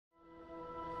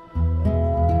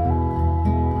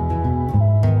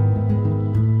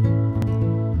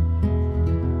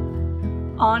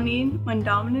Manin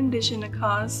Mandaman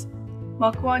Dishinakas,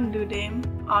 Makwan Dudem,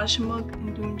 Ajmug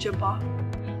Ndum Jaba.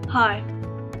 Hi,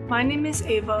 my name is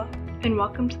Ava, and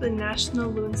welcome to the National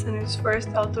Loon Center's first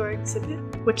outdoor exhibit,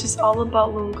 which is all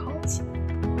about loon calls.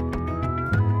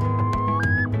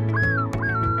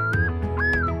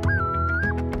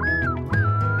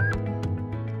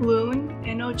 Loon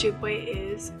in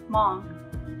Ojibwe is Mong.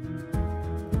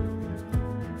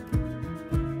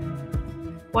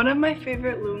 One of my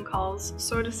favorite loon calls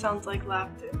sort of sounds like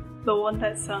laughter, the one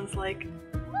that sounds like,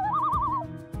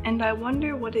 and I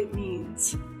wonder what it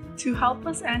means. To help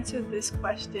us answer this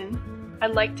question,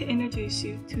 I'd like to introduce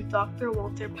you to Dr.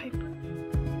 Walter Piper.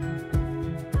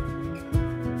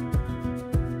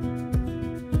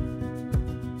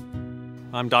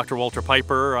 I'm Dr. Walter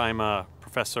Piper. I'm a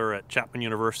professor at Chapman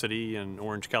University in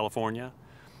Orange, California.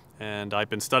 And I've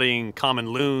been studying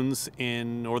common loons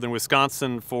in northern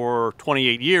Wisconsin for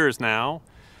 28 years now,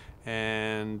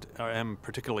 and am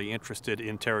particularly interested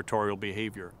in territorial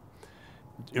behavior.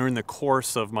 During the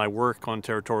course of my work on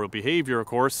territorial behavior, of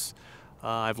course,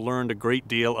 I've learned a great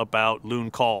deal about loon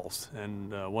calls.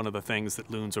 And one of the things that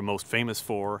loons are most famous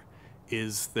for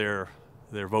is their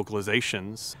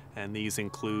vocalizations. And these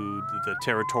include the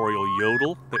territorial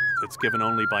yodel that's given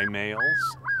only by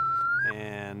males,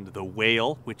 and the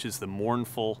wail, which is the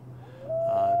mournful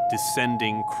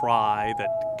descending cry that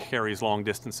carries long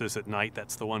distances at night.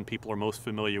 That's the one people are most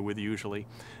familiar with usually.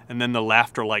 And then the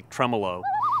laughter-like tremolo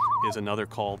is another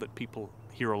call that people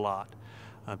hear a lot.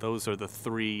 Those are the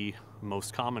three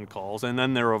most common calls. And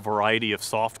then there are a variety of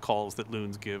soft calls that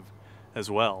loons give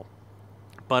as well.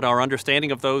 But our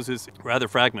understanding of those is rather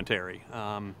fragmentary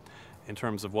in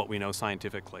terms of what we know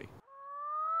scientifically.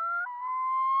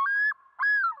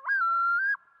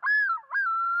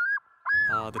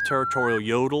 The territorial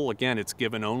yodel, again, it's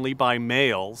given only by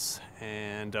males,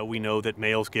 and we know that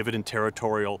males give it in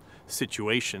territorial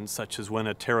situations, such as when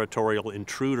a territorial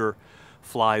intruder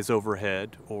flies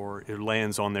overhead or it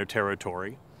lands on their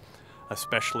territory.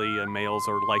 Especially males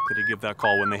are likely to give that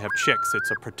call when they have chicks.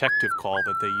 It's a protective call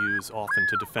that they use often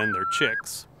to defend their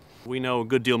chicks. We know a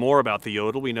good deal more about the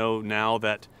yodel. We know now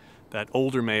that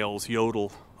older males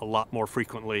yodel a lot more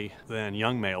frequently than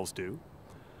young males do.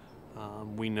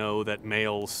 We know that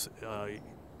males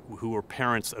who are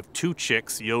parents of 2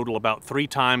 chicks yodel about 3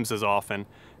 times as often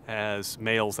as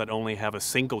males that only have a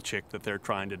single chick that they're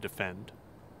trying to defend.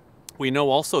 We know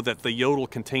also that the yodel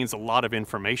contains a lot of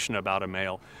information about a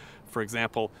male. For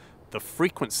example, the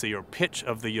frequency or pitch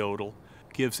of the yodel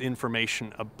gives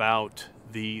information about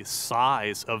the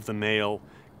size of the male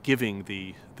giving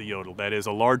the yodel. That is,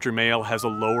 a larger male has a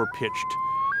lower pitched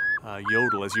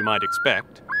yodel, as you might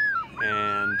expect.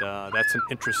 And that's an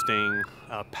interesting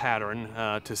pattern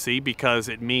to see, because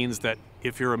it means that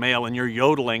if you're a male and you're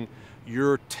yodeling,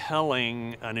 you're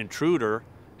telling an intruder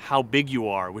how big you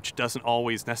are, which doesn't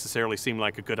always necessarily seem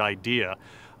like a good idea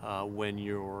when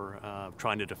you're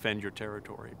trying to defend your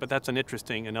territory. But that's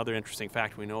another interesting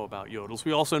fact we know about yodels.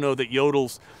 We also know that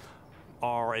yodels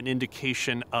are an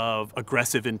indication of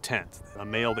aggressive intent. A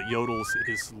male that yodels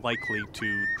is likely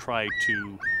to try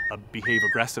to behave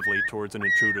aggressively towards an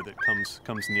intruder that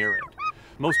comes near it.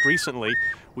 Most recently,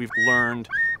 we've learned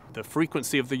the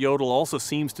frequency of the yodel also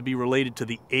seems to be related to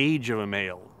the age of a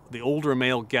male. The older a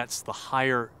male gets, the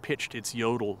higher pitched its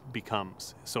yodel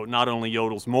becomes. So it not only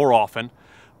yodels more often,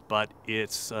 but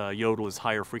its yodel is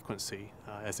higher frequency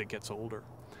as it gets older.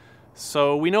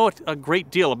 So we know a great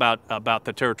deal about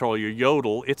the territorial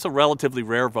yodel. It's a relatively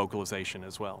rare vocalization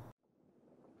as well.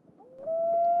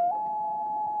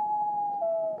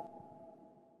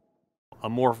 A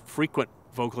more frequent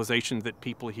vocalization that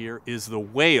people hear is the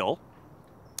wail,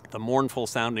 the mournful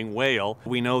sounding wail.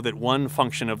 We know that one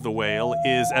function of the wail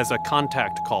is as a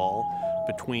contact call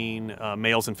between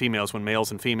males and females. When males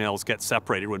and females get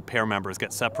separated, when pair members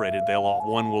get separated,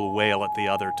 one will wail at the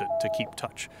other to keep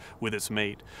touch with its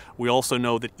mate. We also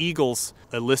know that eagles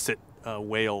elicit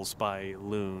wails by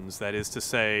loons. That is to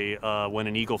say, when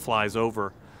an eagle flies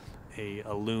over,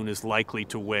 a loon is likely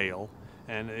to wail.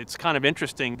 And it's kind of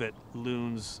interesting that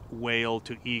loons wail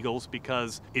to eagles,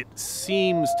 because it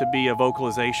seems to be a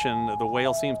vocalization, the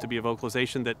wail seems to be a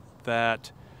vocalization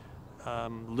that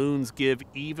loons give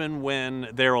even when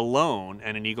they're alone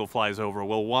and an eagle flies over.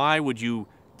 Well, why would you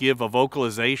give a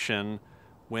vocalization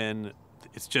when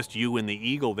it's just you and the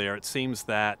eagle there? It seems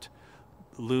that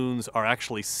loons are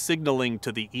actually signaling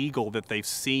to the eagle that they've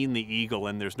seen the eagle,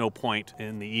 and there's no point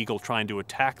in the eagle trying to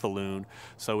attack the loon.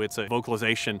 So it's a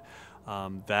vocalization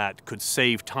that could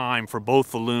save time for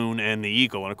both the loon and the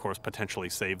eagle, and of course potentially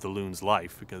save the loon's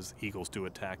life because eagles do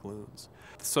attack loons.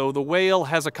 So the wail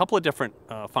has a couple of different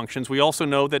functions. We also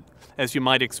know that, as you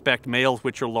might expect, males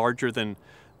which are larger than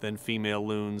female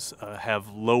loons have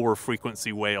lower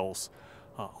frequency wails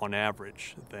on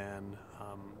average than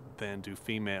do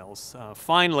females.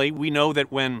 Finally, we know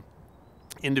that when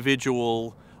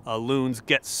individual loons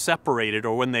get separated,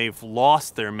 or when they've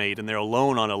lost their mate and they're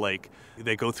alone on a lake,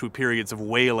 they go through periods of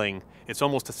wailing. It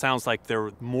sounds like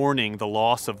they're mourning the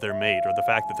loss of their mate or the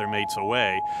fact that their mate's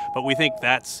away. But we think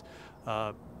that's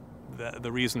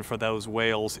the reason for those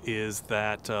wails is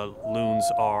that loons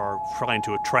are trying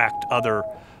to attract other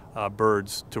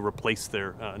birds to replace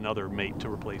another mate, to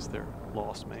replace their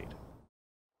lost mate.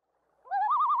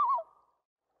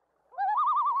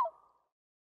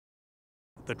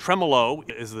 The tremolo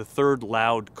is the third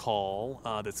loud call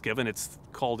that's given. It's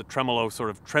called a tremolo, sort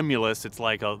of tremulous. It's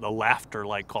like a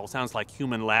laughter-like call. It sounds like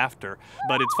human laughter,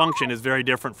 but its function is very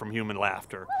different from human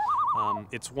laughter.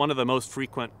 It's one of the most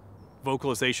frequent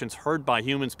vocalizations heard by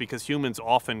humans because humans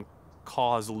often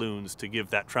cause loons to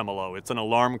give that tremolo. It's an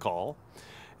alarm call.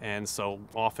 And so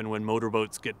often when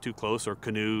motorboats get too close, or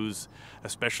canoes,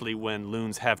 especially when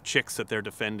loons have chicks that they're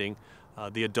defending,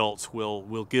 the adults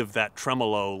will give that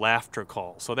tremolo laughter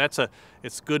call. So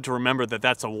it's good to remember that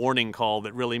that's a warning call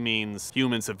that really means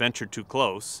humans have ventured too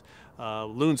close.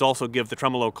 Loons also give the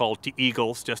tremolo call to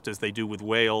eagles, just as they do with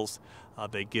whales.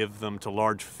 They give them to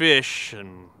large fish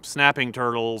and snapping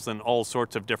turtles and all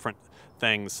sorts of different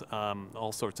things.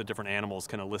 All sorts of different animals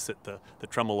can elicit the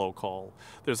tremolo call.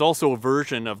 There's also a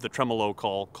version of the tremolo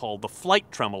call called the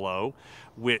flight tremolo,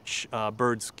 which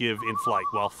birds give in flight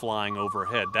while flying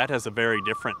overhead. That has a very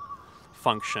different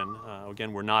function.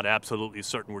 Again, we're not absolutely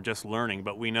certain, we're just learning,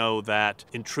 but we know that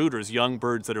intruders, young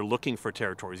birds that are looking for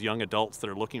territories, young adults that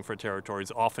are looking for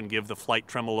territories, often give the flight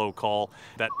tremolo call.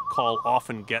 That call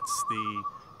often gets the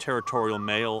territorial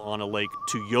male on a lake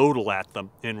to yodel at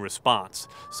them in response.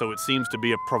 So it seems to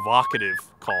be a provocative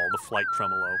call, the flight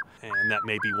tremolo. And that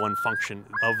may be one function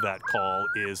of that call,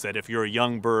 is that if you're a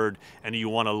young bird and you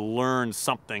want to learn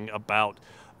something about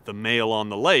the male on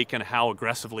the lake and how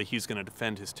aggressively he's going to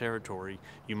defend his territory,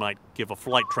 you might give a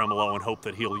flight tremolo and hope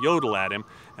that he'll yodel at him,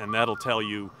 and that'll tell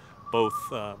you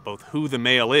both who the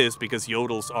male is, because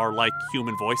yodels are like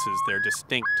human voices, they're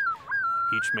distinct.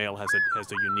 Each male has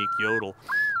a unique yodel,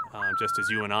 just as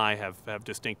you and I have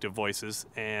distinctive voices.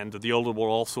 And the yodel will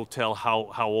also tell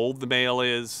how old the male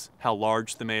is, how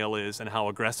large the male is, and how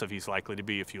aggressive he's likely to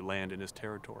be if you land in his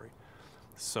territory.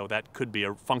 So that could be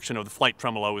a function of the flight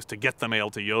tremolo, is to get the male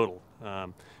to yodel,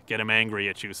 get him angry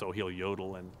at you so he'll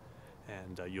yodel,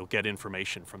 and you'll get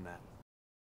information from that.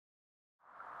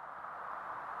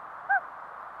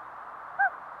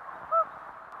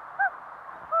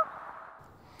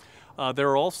 There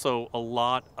are also a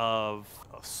lot of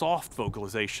soft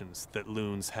vocalizations that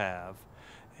loons have,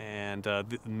 and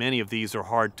many of these are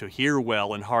hard to hear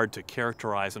well and hard to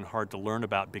characterize and hard to learn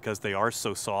about because they are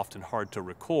so soft and hard to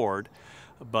record.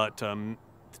 But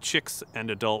chicks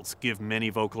and adults give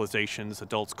many vocalizations.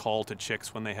 Adults call to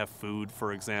chicks when they have food,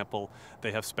 for example.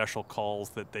 They have special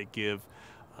calls that they give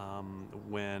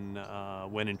when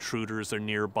intruders are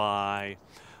nearby.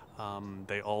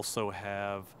 They also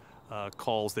have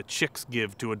calls that chicks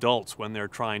give to adults when they're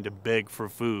trying to beg for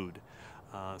food.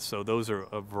 So those are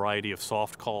a variety of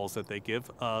soft calls that they give.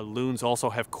 Loons also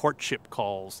have courtship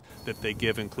calls that they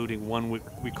give, including one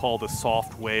we call the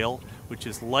soft wail, which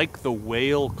is like the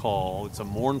whale call. It's a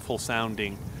mournful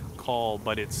sounding call,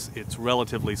 but it's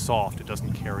relatively soft. It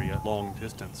doesn't carry a long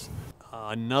distance.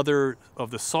 Another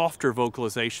of the softer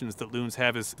vocalizations that loons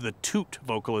have is the toot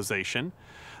vocalization,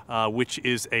 which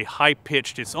is a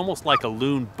high-pitched, it's almost like a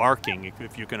loon barking,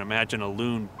 if you can imagine a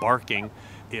loon barking.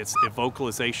 It's a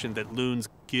vocalization that loons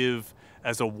give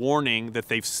as a warning that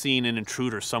they've seen an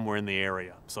intruder somewhere in the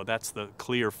area. So that's the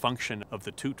clear function of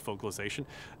the toot vocalization.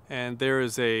 And there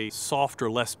is a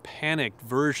softer, less panicked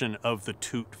version of the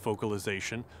toot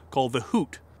vocalization called the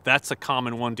hoot. That's a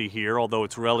common one to hear, although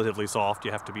it's relatively soft.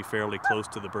 You have to be fairly close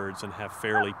to the birds and have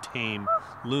fairly tame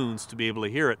loons to be able to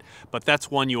hear it. But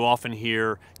that's one you often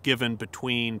hear given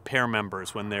between pair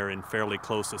members when they're in fairly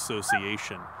close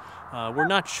association. We're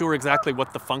not sure exactly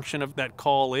what the function of that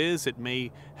call is. It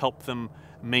may help them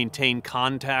maintain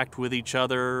contact with each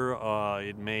other.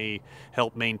 It may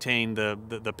help maintain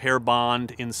the pair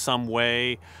bond in some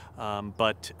way,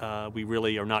 but we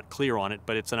really are not clear on it.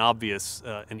 But it's an obvious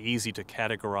and easy to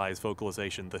categorize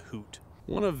vocalization, the hoot.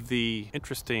 One of the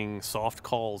interesting soft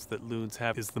calls that loons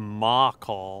have is the ma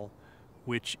call,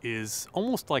 which is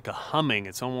almost like a humming.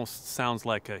 It almost sounds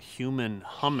like a human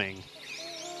humming.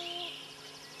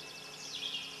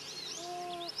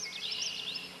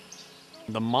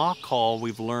 The maw call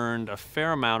we've learned a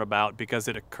fair amount about because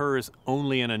it occurs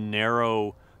only in a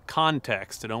narrow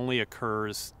context. It only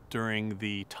occurs during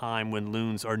the time when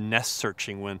loons are nest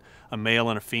searching, when a male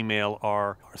and a female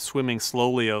are swimming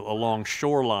slowly along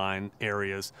shoreline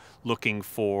areas looking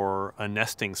for a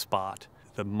nesting spot.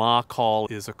 The maw call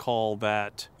is a call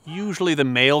that usually the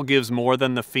male gives more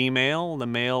than the female. The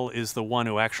male is the one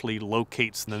who actually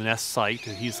locates the nest site.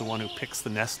 He's the one who picks the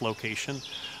nest location.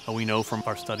 We know from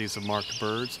our studies of marked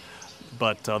birds.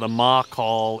 But the maw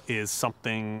call is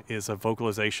a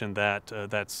vocalization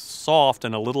that's soft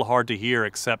and a little hard to hear,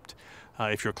 except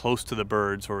if you're close to the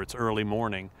birds or it's early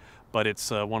morning. But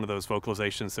it's one of those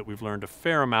vocalizations that we've learned a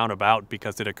fair amount about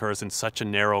because it occurs in such a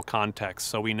narrow context.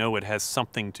 So we know it has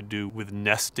something to do with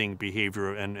nesting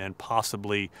behavior and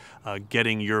possibly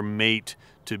getting your mate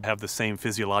to have the same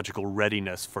physiological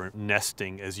readiness for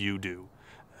nesting as you do,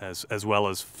 as well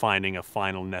as finding a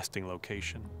final nesting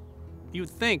location. You'd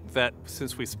think that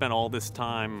since we spent all this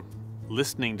time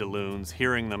listening to loons,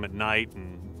 hearing them at night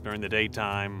and during the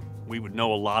daytime, we would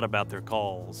know a lot about their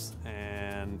calls.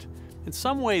 And in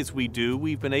some ways we do.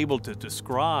 We've been able to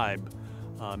describe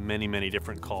many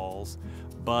different calls.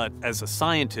 But as a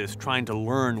scientist trying to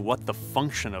learn what the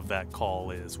function of that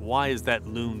call is, why is that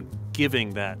loon giving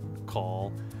that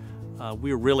call,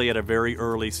 we're really at a very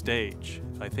early stage.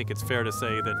 I think it's fair to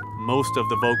say that most of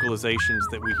the vocalizations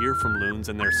that we hear from loons,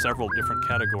 and there are several different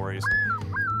categories,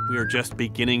 we are just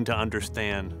beginning to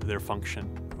understand their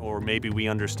function. Or maybe we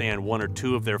understand one or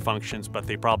two of their functions, but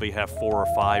they probably have 4 or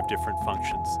 5 different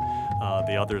functions,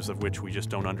 the others of which we just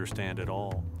don't understand at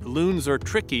all. Loons are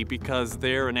tricky because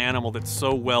they're an animal that's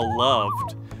so well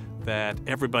loved that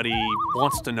everybody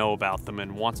wants to know about them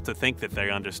and wants to think that they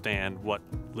understand what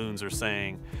loons are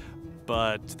saying.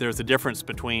 But there's a difference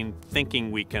between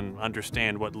thinking we can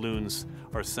understand what loons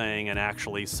are saying and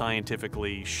actually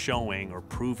scientifically showing or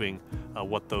proving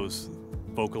what those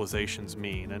vocalizations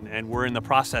mean. And we're in the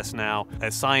process now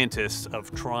as scientists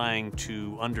of trying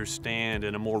to understand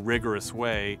in a more rigorous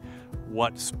way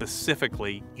what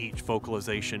specifically each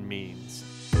vocalization means.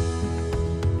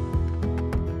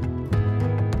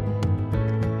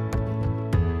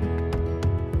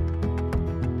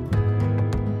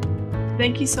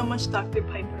 Thank you so much, Dr.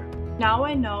 Piper. Now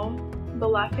I know the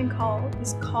laughing call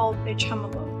is called a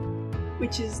tremolo,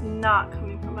 which is not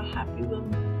coming from a happy loon.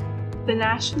 The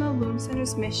National Loon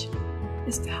Center's mission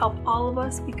is to help all of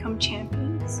us become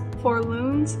champions for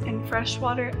loons and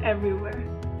freshwater everywhere.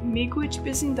 Miigwech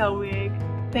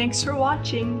bisindelweg. Thanks for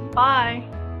watching. Bye!